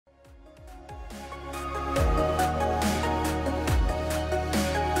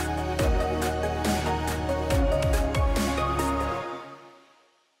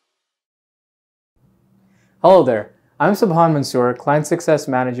Hello there, I'm Subhan Mansoor, Client Success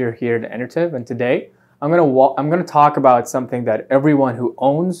Manager here at Enertiv, and today I'm going to talk about something that everyone who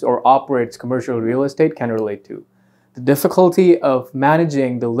owns or operates commercial real estate can relate to. The difficulty of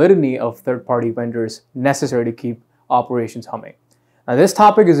managing the litany of third-party vendors necessary to keep operations humming. Now, this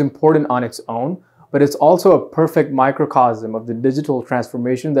topic is important on its own, but it's also a perfect microcosm of the digital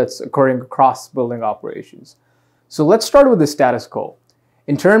transformation that's occurring across building operations. So let's start with the status quo.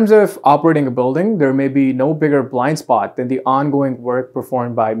 In terms of operating a building, there may be no bigger blind spot than the ongoing work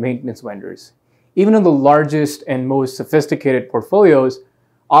performed by maintenance vendors. Even in the largest and most sophisticated portfolios,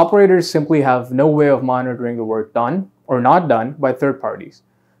 operators simply have no way of monitoring the work done or not done by third parties.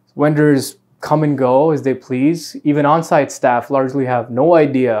 Vendors come and go as they please. Even on-site staff largely have no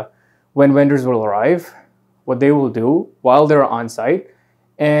idea when vendors will arrive, what they will do while they're on-site,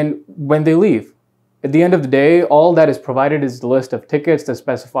 and when they leave. At the end of the day, all that is provided is the list of tickets that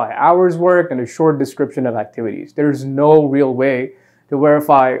specify hours worked and a short description of activities. There's no real way to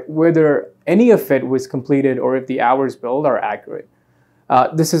verify whether any of it was completed or if the hours billed are accurate.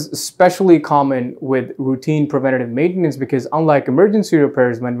 This is especially common with routine preventative maintenance because unlike emergency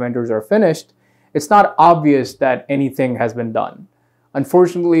repairs when vendors are finished, it's not obvious that anything has been done.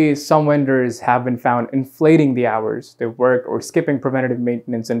 Unfortunately, some vendors have been found inflating the hours they've worked or skipping preventative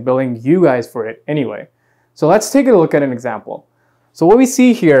maintenance and billing you guys for it anyway. So let's take a look at an example. So what we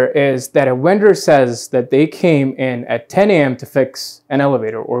see here is that a vendor says that they came in at 10 a.m. to fix an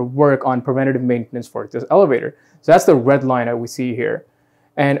elevator or work on preventative maintenance for this elevator. So that's the red line that we see here.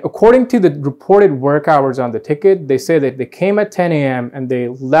 And according to the reported work hours on the ticket, they say that they came at 10 a.m. and they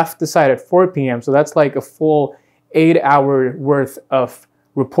left the site at 4 p.m. So that's like a full 8-hour worth of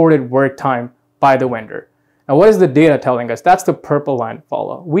reported work time by the vendor. Now, what is the data telling us? That's the purple line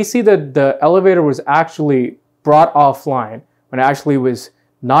follow. We see that the elevator was actually brought offline when it actually was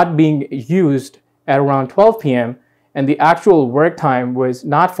not being used at around 12 p.m. and the actual work time was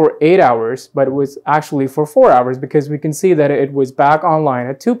not for 8 hours, but it was actually for 4 hours because we can see that it was back online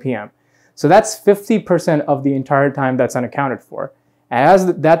at 2 p.m. So that's 50% of the entire time that's unaccounted for.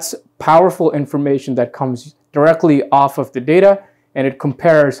 And that's powerful information that comes directly off of the data, and it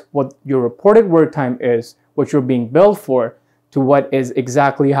compares what your reported work time is, what you're being billed for, to what is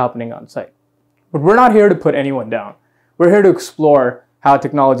exactly happening on site. But we're not here to put anyone down. We're here to explore how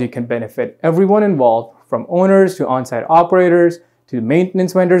technology can benefit everyone involved, from owners to on-site operators to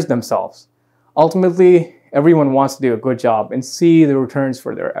maintenance vendors themselves. Ultimately, everyone wants to do a good job and see the returns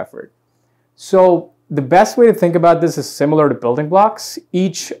for their effort. So the best way to think about this is similar to building blocks,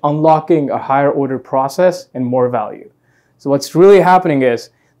 each unlocking a higher order process and more value. So what's really happening is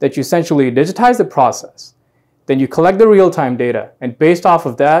that you essentially digitize the process, then you collect the real-time data, and based off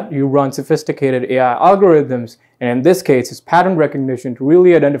of that, you run sophisticated AI algorithms, and in this case, it's pattern recognition to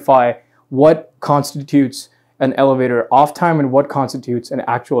really identify what constitutes an elevator off time and what constitutes an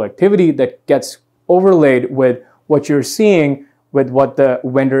actual activity that gets overlaid with what you're seeing with what the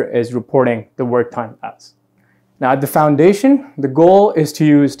vendor is reporting the work time as. Now, at the foundation, the goal is to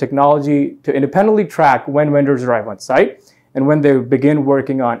use technology to independently track when vendors arrive on site and when they begin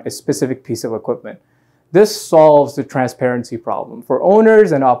working on a specific piece of equipment. This solves the transparency problem for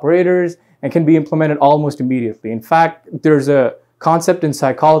owners and operators and can be implemented almost immediately. In fact, there's a concept in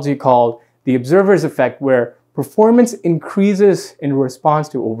psychology called the observer's effect where performance increases in response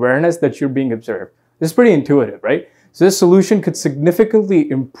to awareness that you're being observed. This is pretty intuitive, right? So this solution could significantly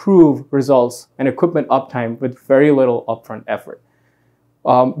improve results and equipment uptime with very little upfront effort.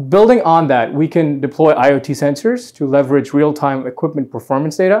 Building on that, we can deploy IoT sensors to leverage real-time equipment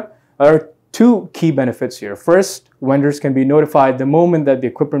performance data. There are two key benefits here. First, vendors can be notified the moment that the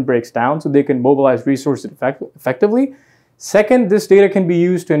equipment breaks down so they can mobilize resources effectively. Second, this data can be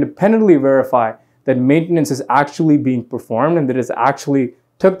used to independently verify that maintenance is actually being performed and that it actually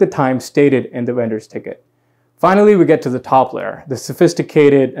took the time stated in the vendor's ticket. Finally, we get to the top layer, the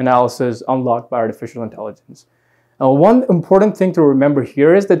sophisticated analysis unlocked by artificial intelligence. Now, one important thing to remember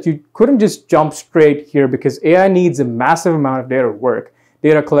here is that you couldn't just jump straight here because AI needs a massive amount of data to work.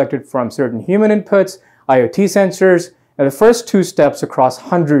 Data collected from certain human inputs, IoT sensors, and the first two steps across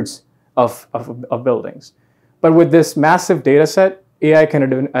hundreds of buildings. But with this massive data set, AI can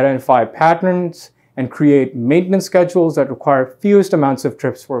identify patterns and create maintenance schedules that require fewest amounts of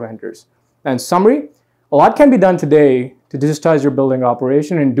trips for vendors. In summary, a lot can be done today to digitize your building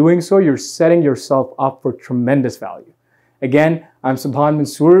operation. In doing so, you're setting yourself up for tremendous value. Again, I'm Subhan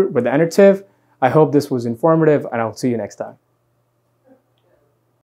Mansoor with Enertiv. I hope this was informative, and I'll see you next time.